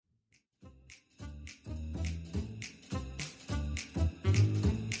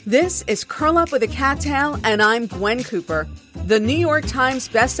This is Curl Up with a Cattail, and I'm Gwen Cooper, the New York Times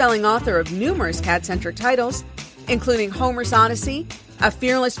bestselling author of numerous cat-centric titles, including Homer's Odyssey, A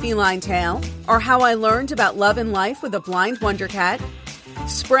Fearless Feline Tale, or How I Learned About Love and Life with a Blind Wonder Cat,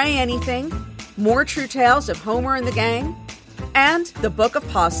 Spray Anything, More True Tales of Homer and the Gang, and The Book of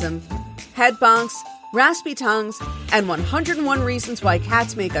Possum, Head Bonks, Raspy Tongues, and 101 Reasons Why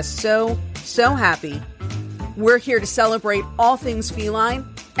Cats Make Us So happy. We're here to celebrate all things feline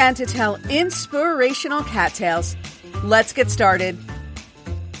and to tell inspirational cat tales. Let's get started.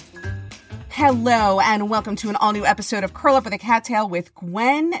 Hello, and welcome to an all-new episode of Curl Up with a Cattail with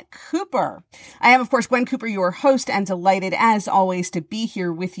Gwen Cooper. I am, of course, Gwen Cooper, your host, and delighted, as always, to be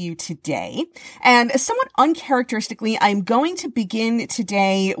here with you today. And somewhat uncharacteristically, I'm going to begin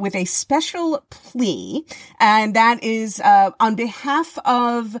today with a special plea, and that is on behalf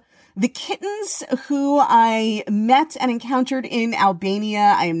of the kittens who I met and encountered in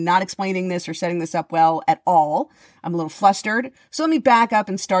Albania. I am not explaining this or setting this up well at all. I'm a little flustered. So let me back up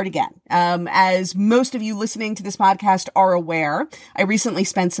and start again. As most of you listening to this podcast are aware, I recently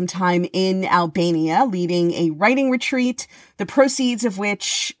spent some time in Albania leading a writing retreat, the proceeds of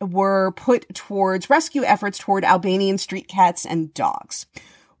which were put towards rescue efforts toward Albanian street cats and dogs.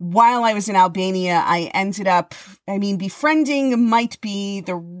 While I was in Albania, I ended up, befriending might be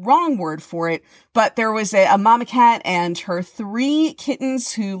the wrong word for it, but there was a mama cat and her 3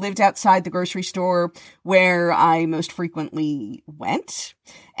 kittens who lived outside the grocery store where I most frequently went.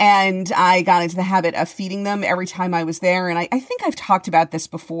 And I got into the habit of feeding them every time I was there. And I think I've talked about this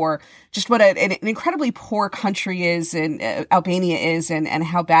before, just what an incredibly poor country is and Albania is and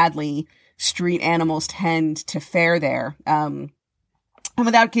how badly street animals tend to fare there. And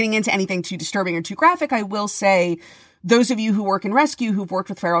without getting into anything too disturbing or too graphic, I will say those of you who work in rescue, who've worked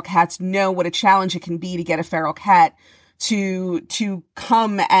with feral cats, know what a challenge it can be to get a feral cat to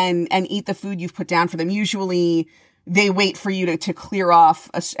come and eat the food you've put down for them. Usually they wait for you to clear off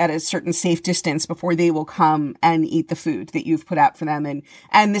at a certain safe distance before they will come and eat the food that you've put out for them.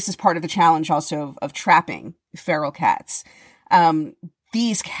 And this is part of the challenge also of trapping feral cats.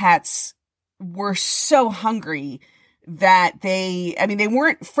 These cats were so hungry that they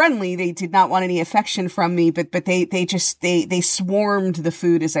weren't friendly. They did not want any affection from me, but they swarmed the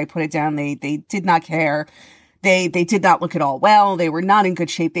food as I put it down. They did not care. They did not look at all well. They were not in good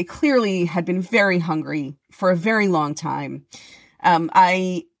shape. They clearly had been very hungry for a very long time.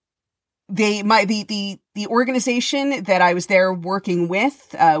 The organization that I was there working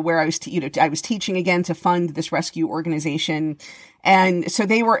with, where I was, I was teaching again to fund this rescue organization. And so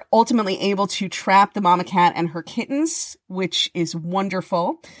they were ultimately able to trap the mama cat and her kittens, which is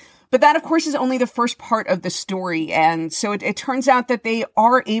wonderful. But that, of course, is only the first part of the story. And so it turns out that they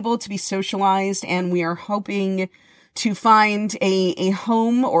are able to be socialized, and we are hoping to find a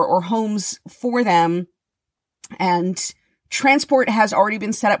home or homes for them. And transport has already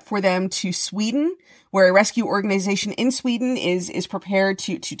been set up for them to Sweden, where a rescue organization in Sweden is prepared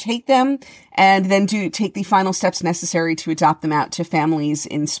to take them and then take the final steps necessary to adopt them out to families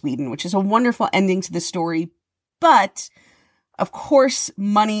in Sweden, which is a wonderful ending to the story. But, of course,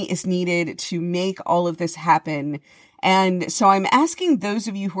 money is needed to make all of this happen. And so I'm asking those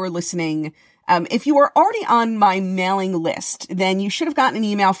of you who are listening, if you are already on my mailing list, then you should have gotten an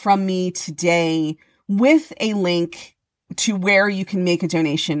email from me today with a link to where you can make a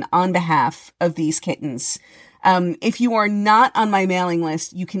donation on behalf of these kittens. If you are not on my mailing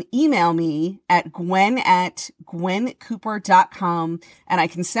list, you can email me at gwen@gwencooper.com, and I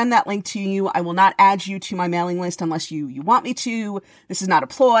can send that link to you. I will not add you to my mailing list unless you want me to. This is not a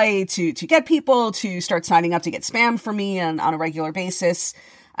ploy to get people to start signing up to get spam from me on a regular basis.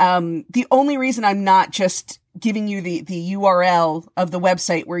 The only reason I'm not just giving you the URL of the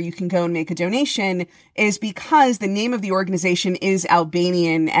website where you can go and make a donation is because the name of the organization is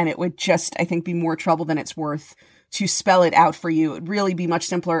Albanian, and it would just, I think, be more trouble than it's worth to spell it out for you. It would really be much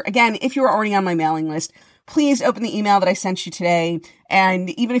simpler. Again, if you're already on my mailing list, please open the email that I sent you today. And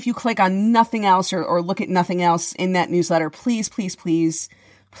even if you click on nothing else or look at nothing else in that newsletter, please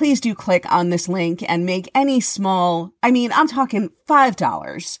do click on this link and make any small, I'm talking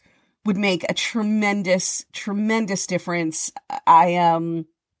 $5 would make a tremendous difference. As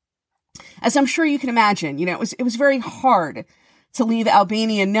I'm sure you can imagine, it was very hard to leave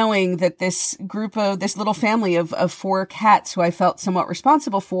Albania knowing that this little family of 4 cats who I felt somewhat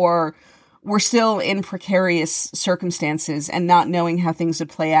responsible for were still in precarious circumstances and not knowing how things would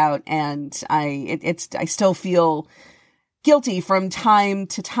play out. And I still feel guilty from time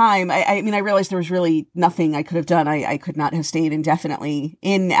to time. I realized there was really nothing I could have done. I could not have stayed indefinitely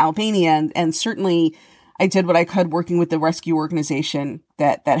in Albania. And certainly I did what I could working with the rescue organization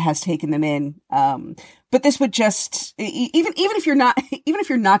that has taken them in. But this would just, even if you're not, even if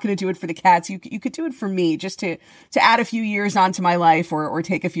you're not going to do it for the cats, you could do it for me, just to add a few years onto my life, or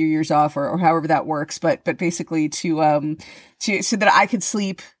take a few years off, or however that works. But basically to so that I could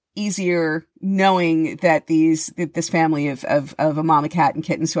sleep easier knowing that this family of a mama cat and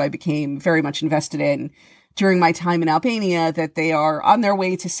kittens who I became very much invested in during my time in Albania, that they are on their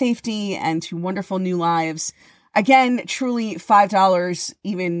way to safety and to wonderful new lives. Again, truly $5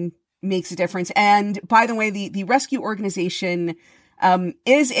 even makes a difference. And by the way, the rescue organization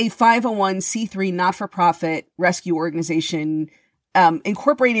is a 501c3 not-for-profit rescue organization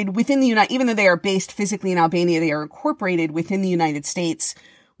incorporated within the United, even though they are based physically in Albania, they are incorporated within the United States,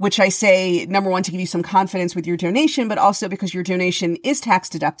 which I say, number one, to give you some confidence with your donation, but also because your donation is tax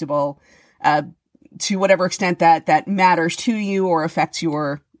deductible to whatever extent that matters to you or affects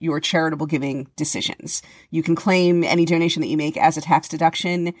your charitable giving decisions. You can claim any donation that you make as a tax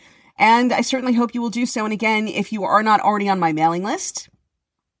deduction, and I certainly hope you will do so. And again, if you are not already on my mailing list,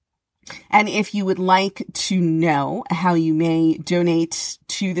 and if you would like to know how you may donate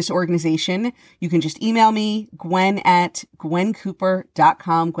to this organization, you can just email me,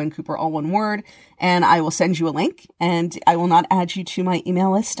 gwen@gwencooper.com, Gwen Cooper, all one word, and I will send you a link, and I will not add you to my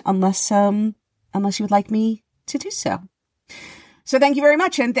email list unless you would like me to do so. So thank you very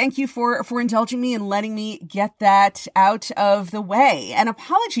much. And thank you for indulging me and letting me get that out of the way. And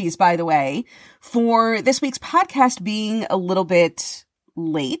apologies, by the way, for this week's podcast being a little bit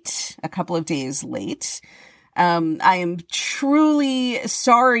late, a couple of days late. I am truly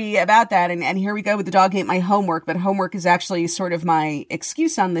sorry about that. And here we go with the dog ate my homework, but homework is actually sort of my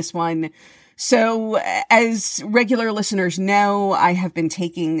excuse on this one. So as regular listeners know, I have been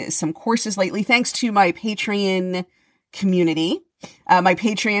taking some courses lately, thanks to my Patreon community. My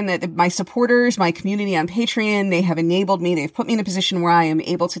Patreon, my supporters, my community on Patreon, they have enabled me. They've put me in a position where I am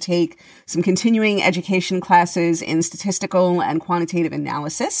able to take some continuing education classes in statistical and quantitative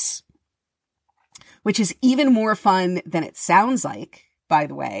analysis, which is even more fun than it sounds like, by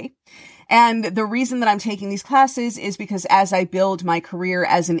the way. And the reason that I'm taking these classes is because as I build my career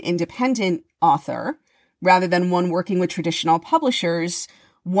as an independent author, rather than one working with traditional publishers,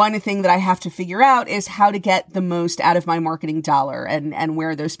 one thing that I have to figure out is how to get the most out of my marketing dollar and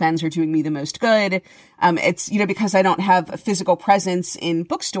where those spends are doing me the most good. It's, because I don't have a physical presence in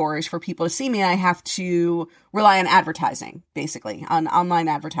bookstores for people to see me, I have to rely on advertising, basically, on online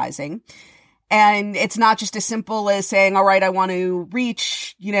advertising. And it's not just as simple as saying, all right, I want to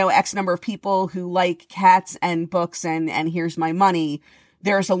reach, X number of people who like cats and books and here's my money.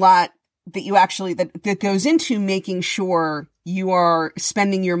 There's a lot that you actually, that goes into making sure you are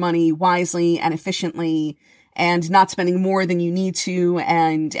spending your money wisely and efficiently and not spending more than you need to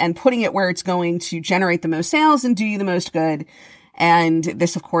and putting it where it's going to generate the most sales and do you the most good. And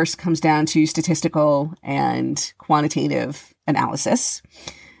this, of course, comes down to statistical and quantitative analysis,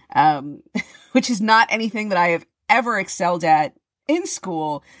 which is not anything that I have ever excelled at in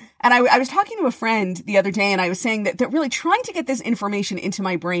school. And I was talking to a friend the other day, and I was saying that really trying to get this information into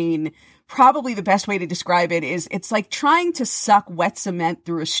my brain, probably the best way to describe it is it's like trying to suck wet cement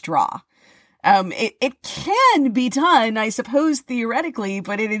through a straw. It can be done, I suppose, theoretically,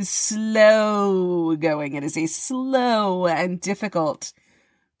 but it is slow going. It is a slow and difficult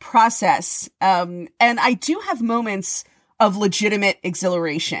process. And I do have moments of legitimate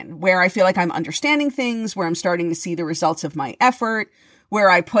exhilaration where I feel like I'm understanding things, where I'm starting to see the results of my effort, where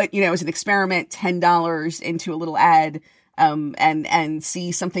I put, as an experiment, $10 into a little ad, and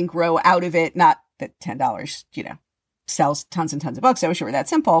see something grow out of it. Not that $10, sells tons and tons of books. I wish it were that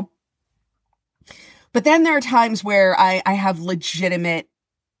simple. But then there are times where I have legitimate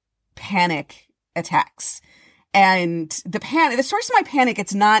panic attacks. And the source of my panic,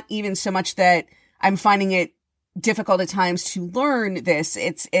 it's not even so much that I'm finding it difficult at times to learn this.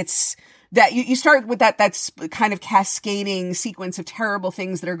 It's that you start with that's kind of cascading sequence of terrible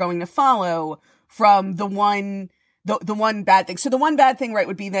things that are going to follow from the one bad thing. So the one bad thing, right,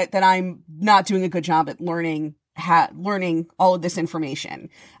 would be that I'm not doing a good job at learning all of this information,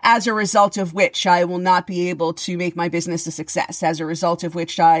 as a result of which I will not be able to make my business a success, as a result of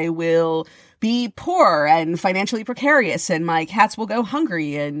which I will be poor and financially precarious, and my cats will go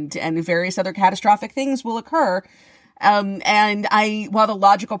hungry, and various other catastrophic things will occur. And while the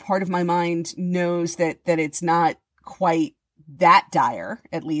logical part of my mind knows that it's not quite that dire,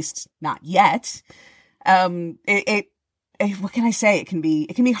 at least not yet, what can I say? It can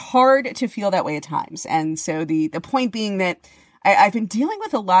be hard to feel that way at times. And so the point being that I've been dealing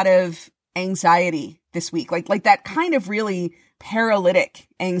with a lot of anxiety this week, like that kind of really paralytic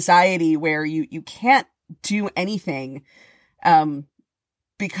anxiety where you can't do anything.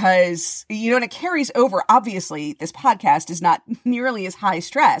 Because, and it carries over. Obviously, this podcast is not nearly as high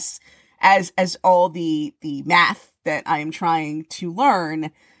stress as all the math that I am trying to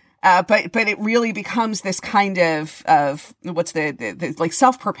learn. But it really becomes this kind of what's the like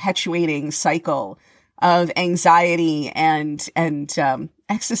self-perpetuating cycle of anxiety and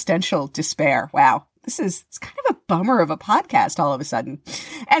existential despair. Wow. It's kind of a bummer of a podcast all of a sudden.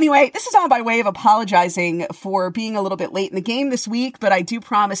 Anyway, this is all by way of apologizing for being a little bit late in the game this week, but I do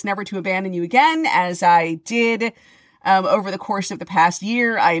promise never to abandon you again, as I did over the course of the past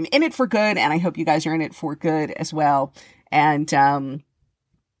year. I am in it for good, and I hope you guys are in it for good as well. And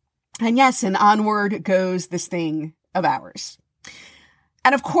yes, and onward goes this thing of ours.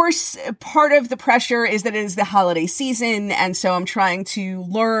 And of course, part of the pressure is that it is the holiday season, and so I'm trying to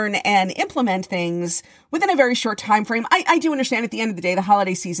learn and implement things within a very short time frame. I do understand at the end of the day, the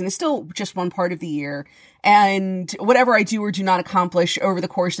holiday season is still just one part of the year, and whatever I do or do not accomplish over the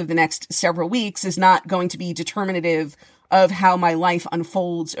course of the next several weeks is not going to be determinative of how my life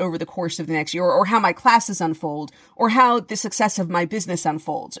unfolds over the course of the next year, or how my classes unfold, or how the success of my business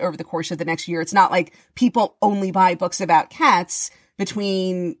unfolds over the course of the next year. It's not like people only buy books about cats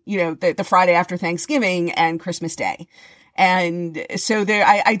between, the Friday after Thanksgiving and Christmas Day. And so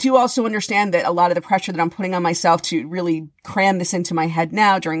I do also understand that a lot of the pressure that I'm putting on myself to really cram this into my head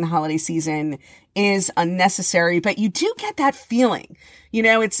now during the holiday season is unnecessary. But you do get that feeling,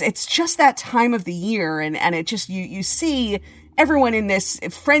 it's just that time of the year. And it just, you see everyone in this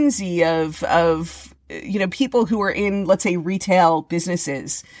frenzy of people who are in, let's say, retail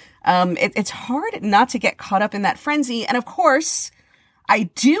businesses. It's hard not to get caught up in that frenzy. And of course, I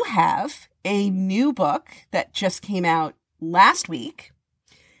do have a new book that just came out last week,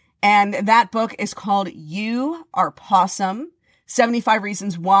 and that book is called You Are Pawsome: 75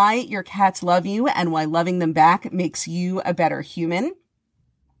 Reasons Why Your Cats Love You and Why Loving Them Back Makes You a Better Human.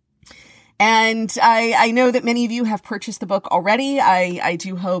 And I know that many of you have purchased the book already. I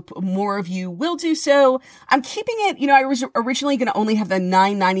do hope more of you will do so. I'm keeping it, I was originally going to only have the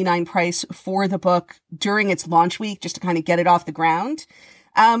 $9.99 price for the book during its launch week, just to kind of get it off the ground.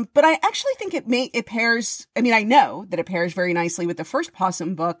 But I actually think it pairs, I know that it pairs very nicely with the first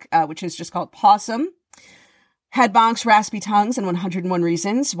Pawsome book, which is just called Pawsome: Head Bonks, Raspy Tongues, and 101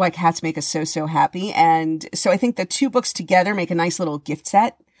 Reasons Why Cats Make Us So Happy. And so I think the two books together make a nice little gift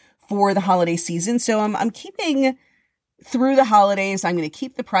set for the holiday season. So I'm keeping through the holidays. I'm going to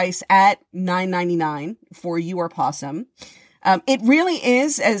keep the price at $9.99 for You Are Pawsome. It really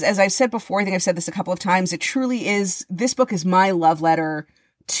is, as I've said before, I think I've said this a couple of times, it truly is, this book is my love letter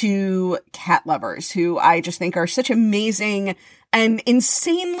to cat lovers who I just think are such amazing and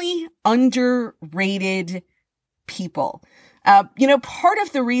insanely underrated people. Part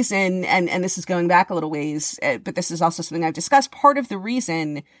of the reason, and this is going back a little ways, but this is also something I've discussed, part of the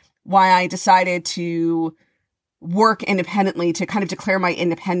reason why I decided to work independently, to kind of declare my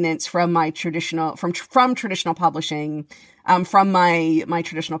independence from my traditional, from traditional publishing, from my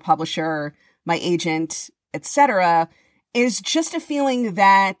traditional publisher, my agent, etc., is just a feeling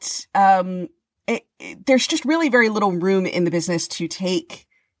that there's just really very little room in the business to take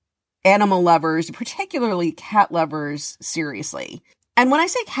animal lovers, particularly cat lovers, seriously. And when I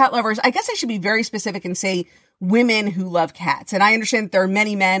say cat lovers, I guess I should be very specific and say women who love cats. And I understand that there are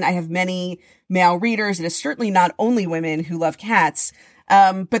many men. I have many male readers. It is certainly not only women who love cats.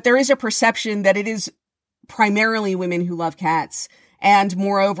 But there is a perception that it is primarily women who love cats. And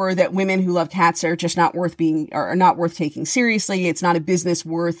moreover, that women who love cats are just not worth taking seriously. It's not a business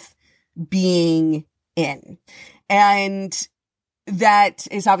worth being in. And that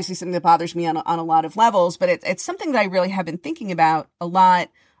is obviously something that bothers me on a lot of levels, but it's something that I really have been thinking about a lot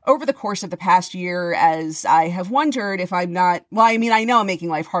over the course of the past year, as I have wondered if I'm not, I know I'm making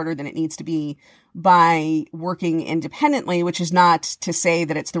life harder than it needs to be by working independently, which is not to say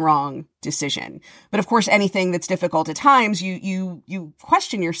that it's the wrong decision. But of course, anything that's difficult at times, you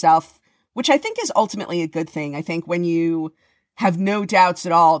question yourself, which I think is ultimately a good thing. I think when you have no doubts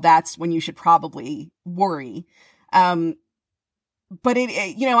at all, that's when you should probably worry. But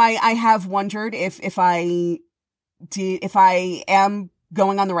I have wondered if I am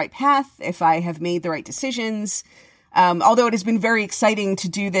going on the right path, if I have made the right decisions. Although it has been very exciting to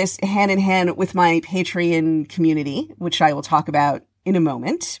do this hand in hand with my Patreon community, which I will talk about in a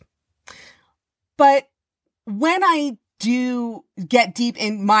moment. But when I do get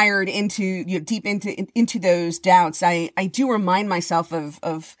mired into those doubts, I do remind myself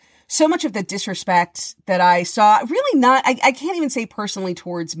of so much of the disrespect that I saw, really not, I can't even say personally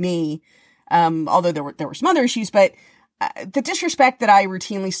towards me, although there were some other issues, but the disrespect that I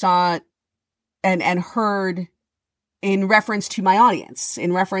routinely saw and heard in reference to my audience,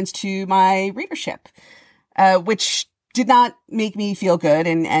 in reference to my readership, which did not make me feel good,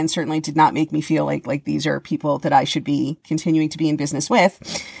 and certainly did not make me feel like these are people that I should be continuing to be in business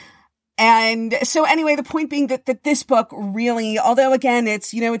with. And so anyway, the point being that this book really, although again,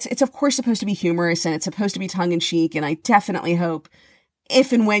 it's of course supposed to be humorous and it's supposed to be tongue in cheek. And I definitely hope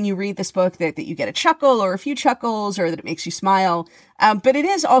if and when you read this book that you get a chuckle or a few chuckles or that it makes you smile. But it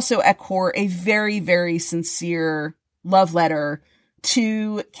is also at core a very, very sincere love letter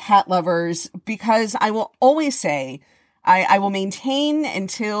to cat lovers, because I will always say, I will maintain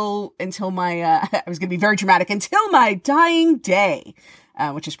until my, I was going to be very dramatic, until my dying day.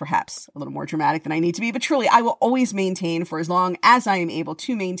 Which is perhaps a little more dramatic than I need to be, but truly, I will always maintain, for as long as I am able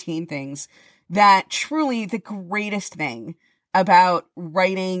to maintain things, that truly the greatest thing about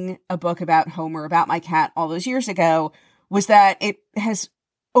writing a book about Homer, about my cat all those years ago, was that it has,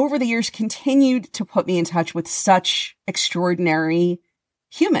 over the years, continued to put me in touch with such extraordinary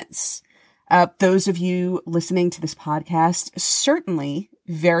humans. Those of you listening to this podcast, certainly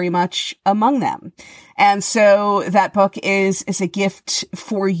very much among them. And so that book is a gift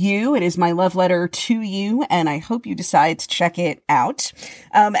for you. It is my love letter to you, and I hope you decide to check it out.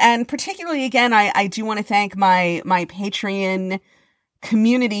 And particularly, again, I do want to thank my Patreon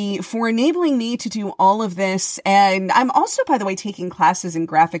community for enabling me to do all of this. And I'm also, by the way, taking classes in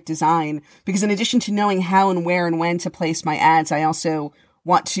graphic design, because in addition to knowing how and where and when to place my ads, I also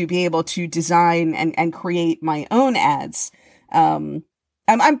want to be able to design and create my own ads. I'm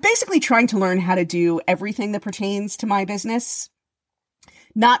basically trying to learn how to do everything that pertains to my business.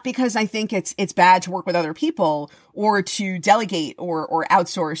 Not because I think it's bad to work with other people or to delegate or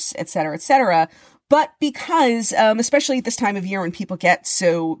outsource, et cetera, but because, especially at this time of year when people get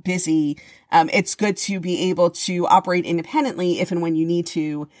so busy, it's good to be able to operate independently if and when you need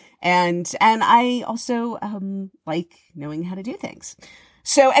to. And I also, like knowing how to do things.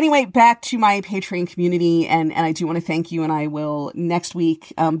 So anyway, back to my Patreon community, and I do want to thank you, and I will next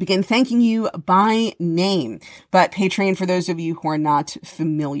week begin thanking you by name. But Patreon, for those of you who are not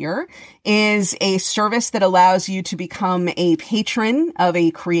familiar, is a service that allows you to become a patron of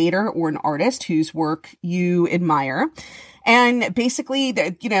a creator or an artist whose work you admire. And basically,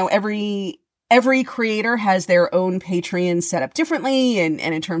 every creator has their own Patreon set up differently, and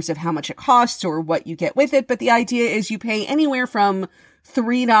in terms of how much it costs or what you get with it. But the idea is you pay anywhere from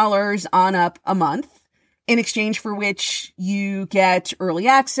 $3 on up a month, in exchange for which you get early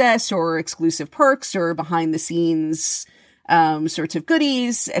access or exclusive perks or behind the scenes sorts of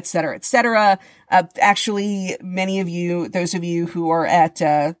goodies, et cetera. Actually, many of you, those of you who are at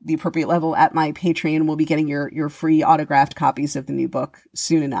the appropriate level at my Patreon, will be getting your free autographed copies of the new book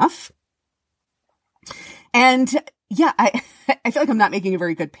soon enough. And yeah, I feel like I'm not making a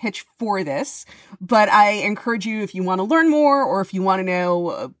very good pitch for this, but I encourage you, if you want to learn more, or if you want to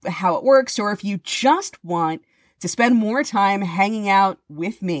know how it works, or if you just want to spend more time hanging out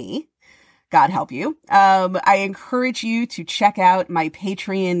with me, God help you, I encourage you to check out my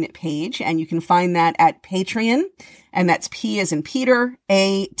Patreon page, and you can find that at Patreon, and that's P as in Peter,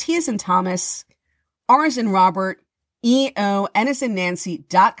 A, T as in Thomas, R as in Robert, EON as in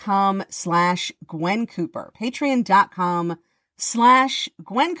Nancy.com/Gwen Cooper,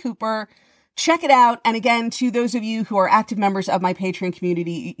 patreon.com/Gwen Cooper. Check it out. And again, to those of you who are active members of my Patreon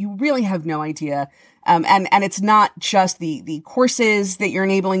community, you really have no idea. And it's not just the courses that you're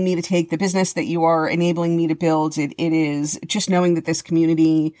enabling me to take, the business that you are enabling me to build. It is just knowing that this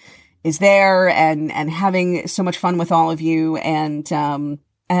community is there and having so much fun with all of you. And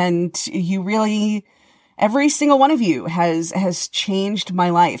you really, every single one of you has changed my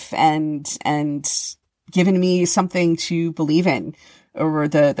life and given me something to believe in over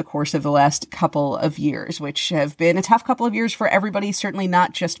the course of the last couple of years, which have been a tough couple of years for everybody, certainly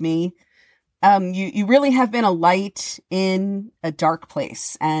not just me. You really have been a light in a dark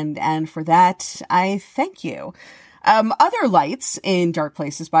place, and for that, I thank you. Other lights in dark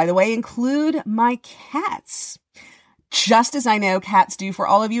places, by the way, include my cats. Just as I know cats do for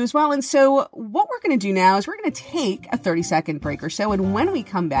all of you as well. And so what we're going to do now is we're going to take a 30-second break or so. And when we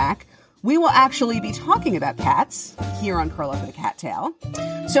come back, we will actually be talking about cats here on Curl Up with a Cat Tail.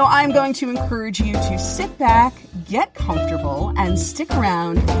 So I'm going to encourage you to sit back, get comfortable, and stick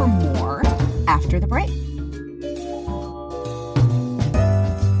around for more after the break.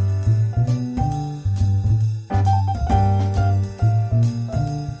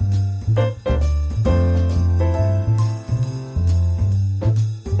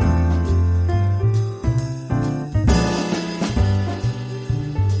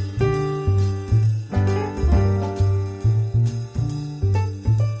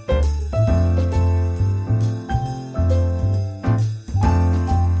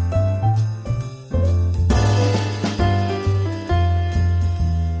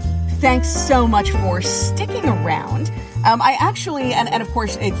 thanks so much for sticking around. I actually, and of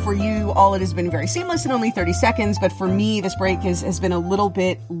course, for you all, it has been very seamless in only 30 seconds, but for me, this break has been a little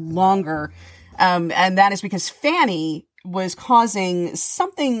bit longer. And that is because Fanny was causing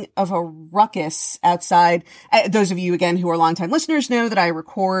something of a ruckus outside. Those of you, again, who are longtime listeners know that I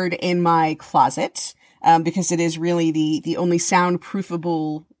record in my closet. Because it is really the only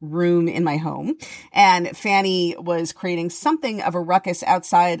soundproofable room in my home. And Fanny was creating something of a ruckus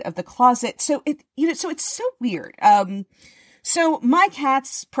outside of the closet. So so it's so weird. So my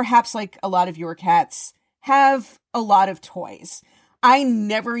cats, perhaps like a lot of your cats, have a lot of toys. I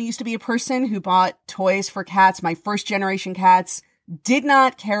never used to be a person who bought toys for cats. My first generation cats did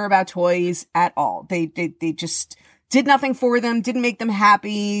not care about toys at all. They just did nothing for them, didn't make them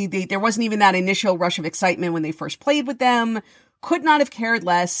happy. There wasn't even that initial rush of excitement when they first played with them. Could not have cared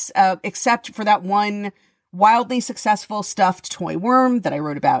less, except for that one wildly successful stuffed toy worm that I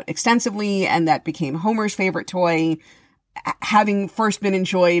wrote about extensively, and that became Homer's favorite toy, having first been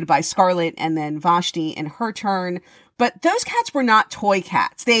enjoyed by Scarlett and then Vashti in her turn. But those cats were not toy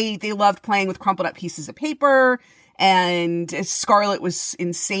cats. They loved playing with crumpled up pieces of paper. And Scarlett was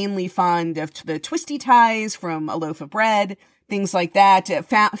insanely fond of the twisty ties from A Loaf of Bread, things like that.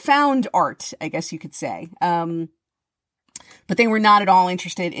 Found art, I guess you could say. But they were not at all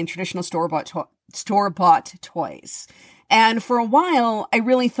interested in traditional store-bought toys. And for a while, I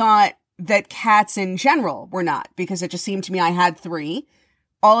really thought that cats in general were not, because it just seemed to me I had three.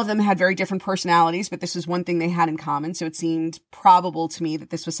 All of them had very different personalities, but this was one thing they had in common. So it seemed probable to me that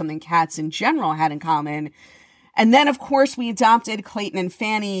this was something cats in general had in common. And then, of course, we adopted Clayton and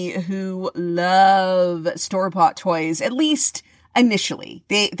Fanny, who love store-bought toys, at least initially.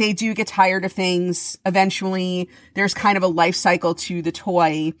 They do get tired of things eventually. There's kind of a life cycle to the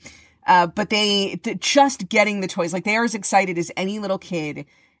toy. But just getting the toys, like, they are as excited as any little kid.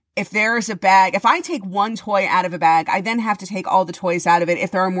 If there's a bag, if I take one toy out of a bag, I then have to take all the toys out of it if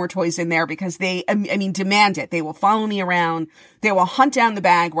there are more toys in there, because they demand it. They will follow me around. They will hunt down the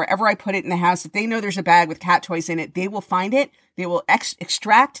bag wherever I put it in the house. If they know there's a bag with cat toys in it, they will find it. They will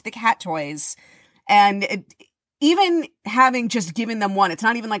extract the cat toys. And even having just given them one, it's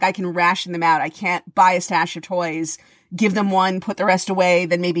not even like I can ration them out. I can't buy a stash of toys, give them one, put the rest away,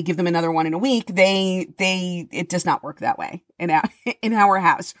 then maybe give them another one in a week. It does not work that way in our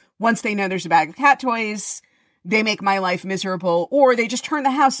house. Once they know there's a bag of cat toys, they make my life miserable, or they just turn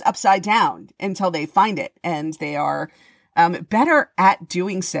the house upside down until they find it. And they are better at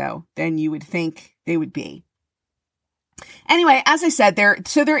doing so than you would think they would be. Anyway, as I said, there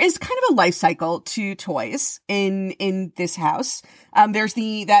is kind of a life cycle to toys in this house. There's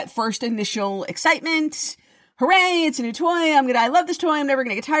that first initial excitement. Hooray, it's a new toy. I love this toy. I'm never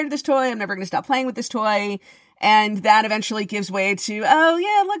going to get tired of this toy. I'm never going to stop playing with this toy. And that eventually gives way to, oh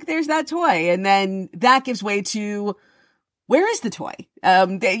yeah, look, there's that toy. And then that gives way to, where is the toy?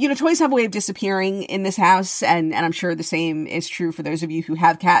 Toys have a way of disappearing in this house. And I'm sure the same is true for those of you who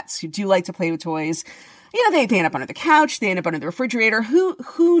have cats who do like to play with toys. They end up under the couch. They end up under the refrigerator.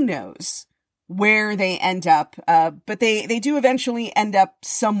 Who knows where they end up? But they do eventually end up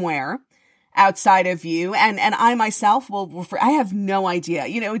somewhere outside of view. And I myself I have no idea.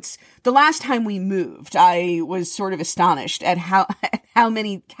 It's the last time we moved, I was sort of astonished at how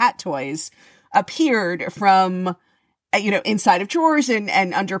many cat toys appeared from, inside of drawers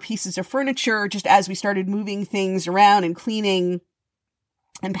and under pieces of furniture, just as we started moving things around and cleaning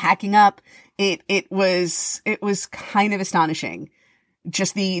and packing up. It was kind of astonishing.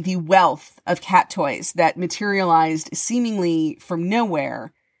 Just the wealth of cat toys that materialized seemingly from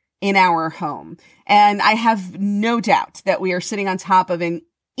nowhere in our home. And I have no doubt that we are sitting on top of an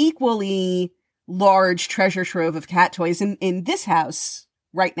equally large treasure trove of cat toys in this house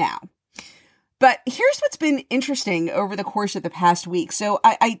right now. But here's what's been interesting over the course of the past week. So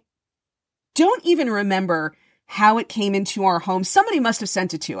I don't even remember how it came into our home. Somebody must have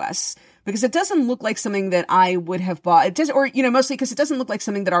sent it to us, because it doesn't look like something that I would have bought. It does, or, mostly because it doesn't look like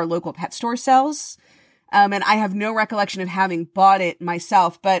something that our local pet store sells. And I have no recollection of having bought it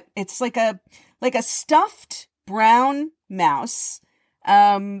myself, but it's like a stuffed brown mouse.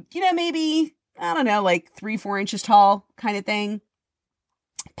 Maybe, I don't know, like 3-4 inches tall kind of thing.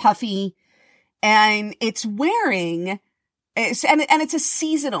 Puffy. And it's wearing, it's a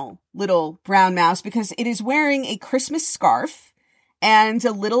seasonal little brown mouse, because it is wearing a Christmas scarf and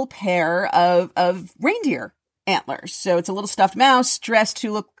a little pair of reindeer antlers. So it's a little stuffed mouse dressed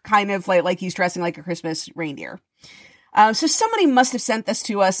to look kind of like he's dressing like a Christmas reindeer. So somebody must have sent this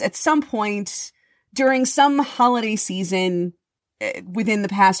to us at some point during some holiday season within the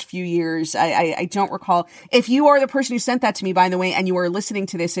past few years. I don't recall. If you are the person who sent that to me, by the way, and you are listening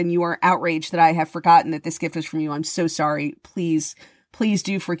to this and you are outraged that I have forgotten that this gift was from you, I'm so sorry. Please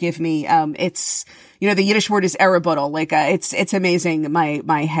do forgive me. It's, the Yiddish word is erebuddel. Like, it's amazing.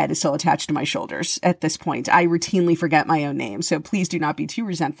 My head is still attached to my shoulders at this point. I routinely forget my own name. So please do not be too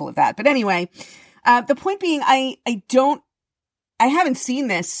resentful of that. But anyway, the point being, I haven't seen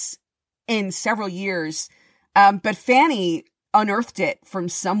this in several years. But Fanny unearthed it from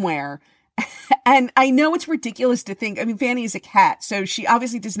somewhere. And I know it's ridiculous to think, Fanny is a cat, so she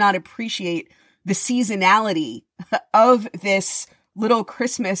obviously does not appreciate the seasonality of this little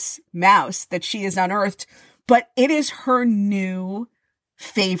Christmas mouse that she has unearthed, but it is her new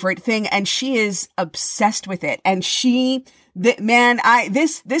favorite thing, and she is obsessed with it. And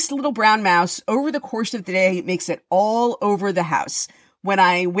this little brown mouse over the course of the day makes it all over the house. When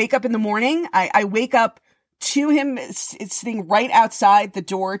I wake up in the morning, I wake up to him sitting right outside the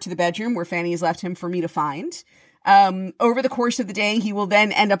door to the bedroom where Fanny has left him for me to find. Over the course of the day, he will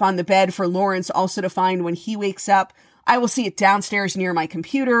then end up on the bed for Lawrence also to find when he wakes up. I will see it downstairs near my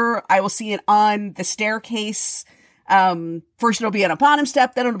computer. I will see it on the staircase. First it'll be on a bottom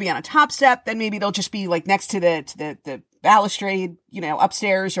step, then it'll be on a top step, then maybe they'll just be like next to the balustrade,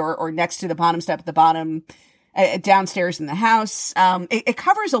 upstairs or next to the bottom step at the bottom, downstairs in the house. It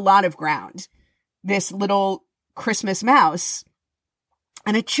covers a lot of ground, this little Christmas mouse.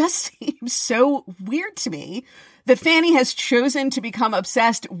 And it just seems so weird to me that Fanny has chosen to become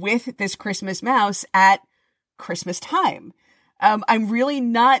obsessed with this Christmas mouse at Christmas time. I'm really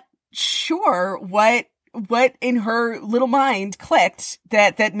not sure what in her little mind clicked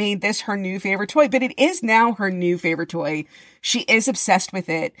that made this her new favorite toy, but it is now her new favorite toy. She is obsessed with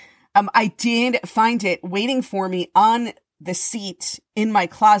it. I did find it waiting for me on the seat in my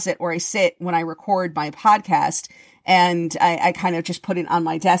closet where I sit when I record my podcast. And I kind of just put it on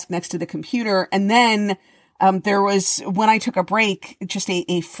my desk next to the computer. And then there was, when I took a break, just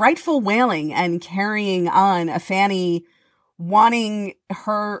a frightful wailing and carrying on a Fanny wanting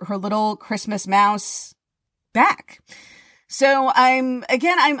her little Christmas mouse back. So I'm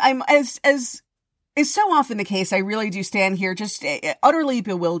as is so often the case, I really do stand here just utterly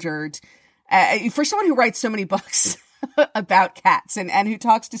bewildered. For someone who writes so many books about cats and who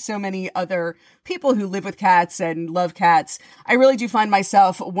talks to so many other people who live with cats and love cats, I really do find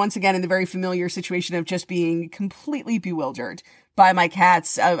myself once again in the very familiar situation of just being completely bewildered by my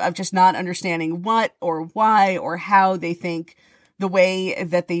cats, of just not understanding what or why or how they think the way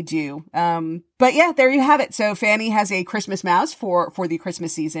that they do. But yeah, there you have it. So Fanny has a Christmas mouse for the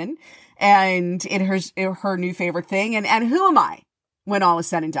Christmas season, and it is her new favorite thing. And who am I, when all is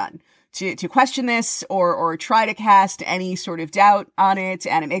said and done, to question this or try to cast any sort of doubt on it?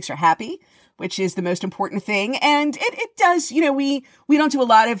 And it makes her happy, which is the most important thing. And it does, we don't do a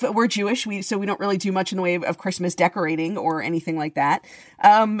lot of, we're Jewish, so we don't really do much in the way of Christmas decorating or anything like that.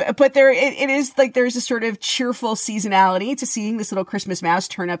 But it is like, there's a sort of cheerful seasonality to seeing this little Christmas mouse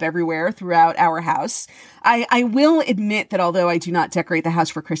turn up everywhere throughout our house. I will admit that although I do not decorate the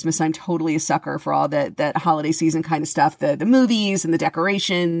house for Christmas, I'm totally a sucker for all that holiday season kind of stuff, the movies and the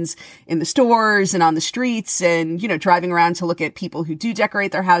decorations in the stores and on the streets, and, driving around to look at people who do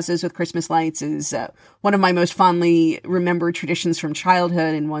decorate their houses with Christmas lights is one of my most fondly remembered traditions from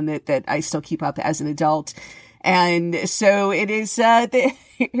childhood, and one that I still keep up as an adult. And so it is,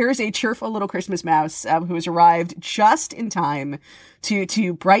 here's a cheerful little Christmas mouse who has arrived just in time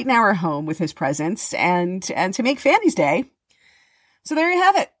to brighten our home with his presence and to make Fanny's day. So there you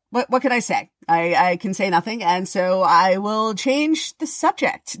have it. What can I say? I can say nothing. And so I will change the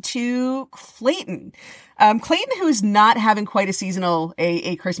subject to Clayton. Clayton, who's not having quite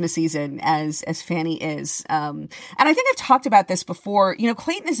a Christmas season as Fanny is. And I think I've talked about this before.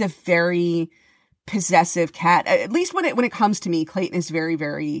 Clayton is a very possessive cat. At least when it comes to me, Clayton is very,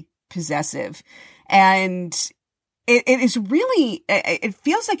 very possessive. And it is really, it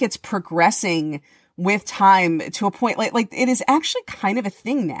feels like it's progressing with time to a point like it is actually kind of a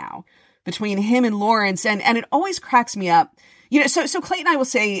thing now between him and Lawrence. And it always cracks me up. So Clayton, I will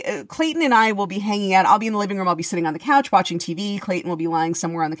say, Clayton and I will be hanging out. I'll be in the living room. I'll be sitting on the couch watching TV. Clayton will be lying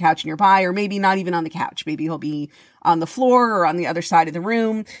somewhere on the couch nearby, or maybe not even on the couch. Maybe he'll be on the floor or on the other side of the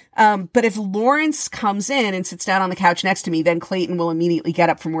room. But if Lawrence comes in and sits down on the couch next to me, then Clayton will immediately get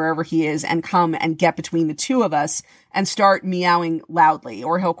up from wherever he is and come and get between the two of us and start meowing loudly,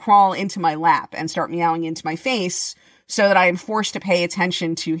 or he'll crawl into my lap and start meowing into my face, so that I am forced to pay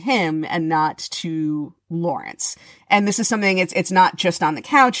attention to him and not to Lawrence. And this is something, it's not just on the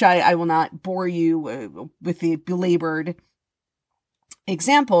couch. I will not bore you with the belabored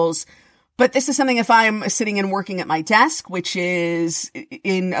examples, But this is something if I'm sitting and working at my desk, which is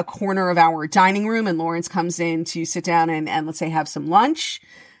in a corner of our dining room, and Lawrence comes in to sit down and let's say have some lunch.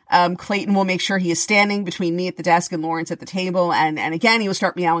 Clayton will make sure he is standing between me at the desk and Lawrence at the table. And again, he will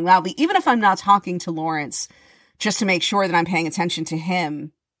start meowing loudly, even if I'm not talking to Lawrence, just to make sure that I'm paying attention to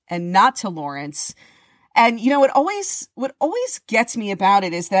him and not to Lawrence. And, what always gets me about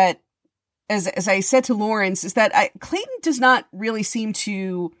it is that, as I said to Lawrence, is that Clayton does not really seem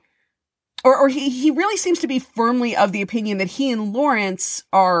to, or he really seems to be firmly of the opinion that he and Lawrence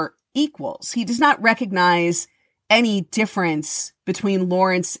are equals. He does not recognize any difference between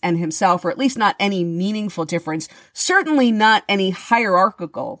Lawrence and himself, or at least not any meaningful difference. Certainly not any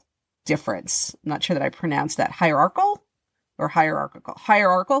hierarchical difference. I'm not sure that I pronounced that hierarchical or hierarchical.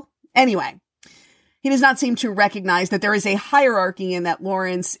 Hierarchical? Anyway, he does not seem to recognize that there is a hierarchy and that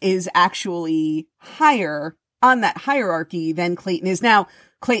Lawrence is actually higher on that hierarchy than Clayton is. Now,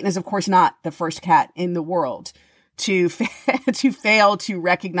 Clayton is, of course, not the first cat in the world to fail to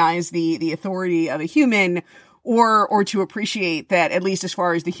recognize the authority of a human, or to appreciate that, at least as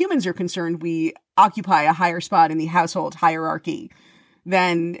far as the humans are concerned, we occupy a higher spot in the household hierarchy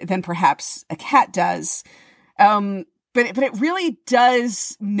than perhaps a cat does. But it really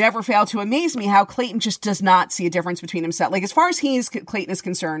does never fail to amaze me how Clayton just does not see a difference between himself. Like, as far as Clayton is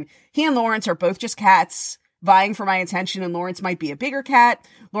concerned, he and Lawrence are both just cats vying for my attention, and Lawrence might be a bigger cat.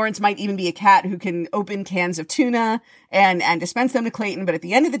 Lawrence might even be a cat who can open cans of tuna and dispense them to Clayton. But at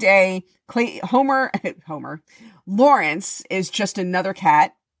the end of the day, Lawrence is just another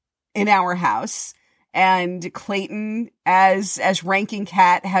cat in our house, and Clayton, as ranking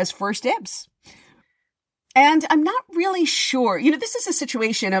cat, has first dibs. And I'm not really sure, this is a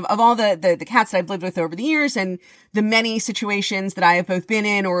situation of all the cats that I've lived with over the years, and the many situations that I have both been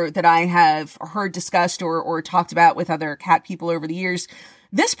in or that I have heard discussed or talked about with other cat people over the years.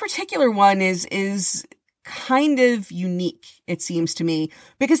 This particular one is kind of unique, it seems to me,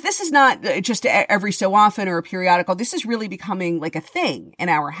 because this is not just every so often or a periodical. This is really becoming like a thing in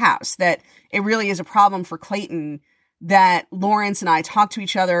our house, that it really is a problem for Clayton that Lawrence and I talk to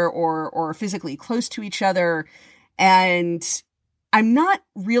each other or are physically close to each other. And I'm not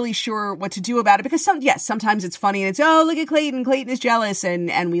really sure what to do about it, because sometimes it's funny and it's, oh, look at Clayton. Clayton is jealous,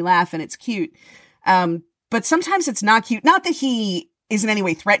 and we laugh and it's cute. But sometimes it's not cute. Not that he is in any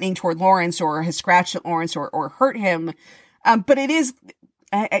way threatening toward Lawrence or has scratched at Lawrence or hurt him. But it is,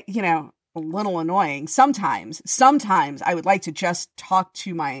 a little annoying. Sometimes I would like to just talk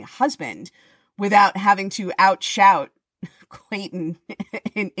to my husband without having to outshout Clayton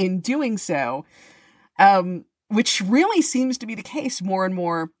in doing so, which really seems to be the case more and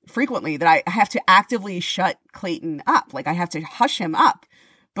more frequently, that I have to actively shut Clayton up. Like, I have to hush him up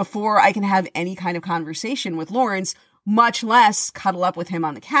before I can have any kind of conversation with Lawrence, much less cuddle up with him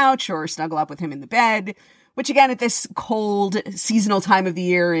on the couch or snuggle up with him in the bed, which again, at this cold seasonal time of the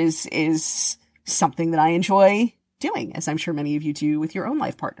year is something that I enjoy doing, as I'm sure many of you do with your own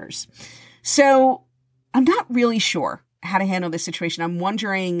life partners. So I'm not really sure how to handle this situation. I'm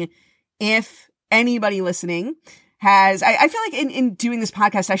wondering if anybody listening has, I feel like in doing this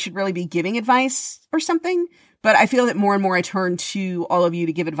podcast, I should really be giving advice or something, but I feel that more and more I turn to all of you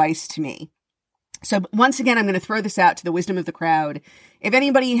to give advice to me. So once again, I'm going to throw this out to the wisdom of the crowd. If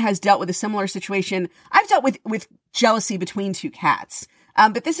anybody has dealt with a similar situation, I've dealt with jealousy between two cats.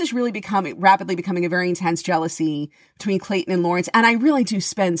 But this is really rapidly becoming a very intense jealousy between Clayton and Lawrence. And I really do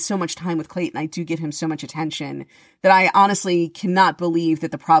spend so much time with Clayton. I do give him so much attention that I honestly cannot believe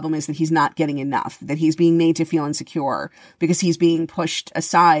that the problem is that he's not getting enough, that he's being made to feel insecure because he's being pushed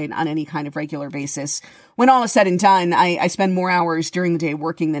aside on any kind of regular basis. When all is said and done, I spend more hours during the day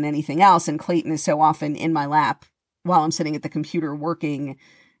working than anything else. And Clayton is so often in my lap while I'm sitting at the computer working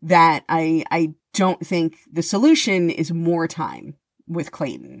that I don't think the solution is more time with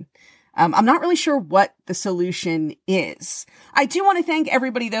Clayton. I'm not really sure what the solution is. I do want to thank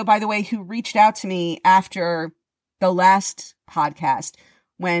everybody, though, by the way, who reached out to me after the last podcast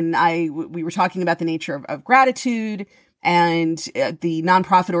when we were talking about the nature of gratitude and the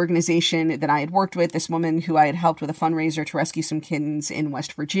nonprofit organization that I had worked with, this woman who I had helped with a fundraiser to rescue some kittens in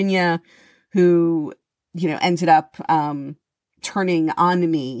West Virginia, who, ended up turning on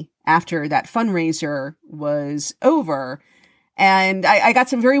me after that fundraiser was over. And I got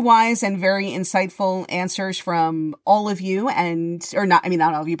some very wise and very insightful answers from all of you,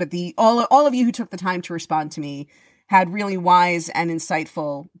 not all of you, but all of you who took the time to respond to me had really wise and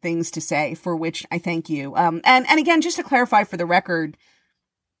insightful things to say, for which I thank you. And again, just to clarify for the record,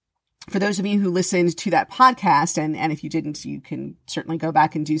 for those of you who listened to that podcast, and if you didn't, you can certainly go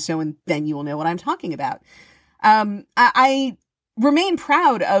back and do so, and then you will know what I'm talking about. I remain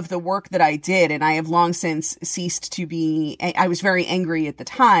proud of the work that I did. And I have long since ceased to be, I was very angry at the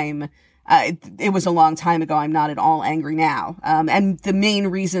time. It was a long time ago. I'm not at all angry now. And the main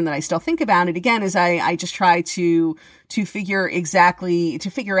reason that I still think about it again is I just try to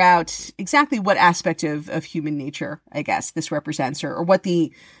figure out exactly what aspect of human nature, I guess, this represents, or what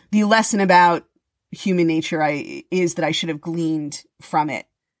the lesson about human nature is that I should have gleaned from it.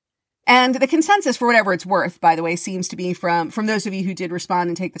 And the consensus, for whatever it's worth, by the way, seems to be from those of you who did respond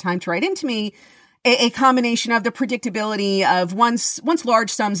and take the time to write into me, a combination of the predictability of once large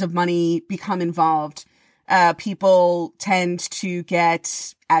sums of money become involved, people tend to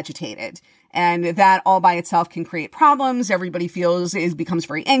get agitated. And that all by itself can create problems. Everybody becomes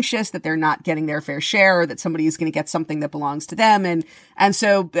very anxious that they're not getting their fair share, or that somebody is going to get something that belongs to them. And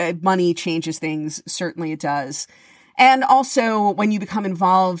so money changes things. Certainly it does. And also, when you become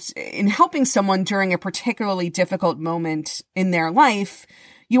involved in helping someone during a particularly difficult moment in their life,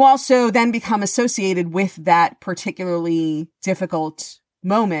 you also then become associated with that particularly difficult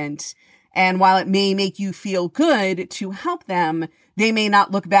moment. And while it may make you feel good to help them, they may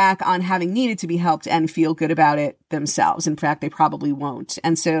not look back on having needed to be helped and feel good about it themselves. In fact, they probably won't.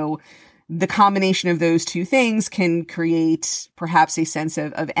 And so the combination of those two things can create perhaps a sense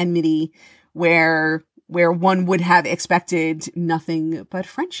of enmity where one would have expected nothing but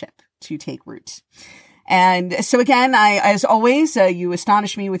friendship to take root. And so again, as always, you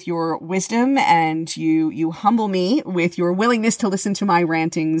astonish me with your wisdom, and you humble me with your willingness to listen to my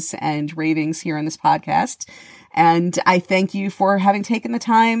rantings and ravings here on this podcast. And I thank you for having taken the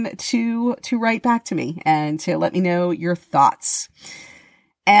time to write back to me and to let me know your thoughts.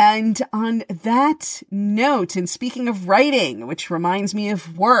 And on that note, and speaking of writing, which reminds me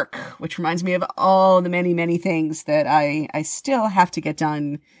of work, which reminds me of all the many, many things that I still have to get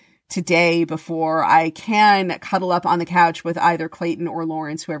done today before I can cuddle up on the couch with either Clayton or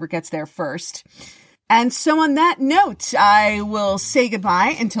Lawrence, whoever gets there first. And so on that note, I will say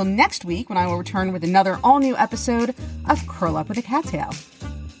goodbye until next week, when I will return with another all-new episode of Curl Up with a Cattail.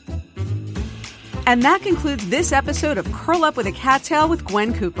 And that concludes this episode of Curl Up with a Cattail with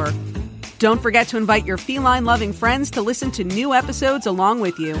Gwen Cooper. Don't forget to invite your feline-loving friends to listen to new episodes along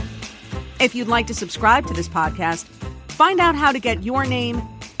with you. If you'd like to subscribe to this podcast, find out how to get your name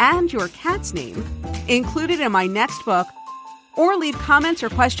and your cat's name included in my next book, or leave comments or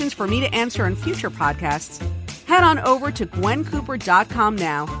questions for me to answer in future podcasts, head on over to gwencooper.com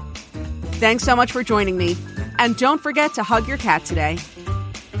now. Thanks so much for joining me, and don't forget to hug your cat today.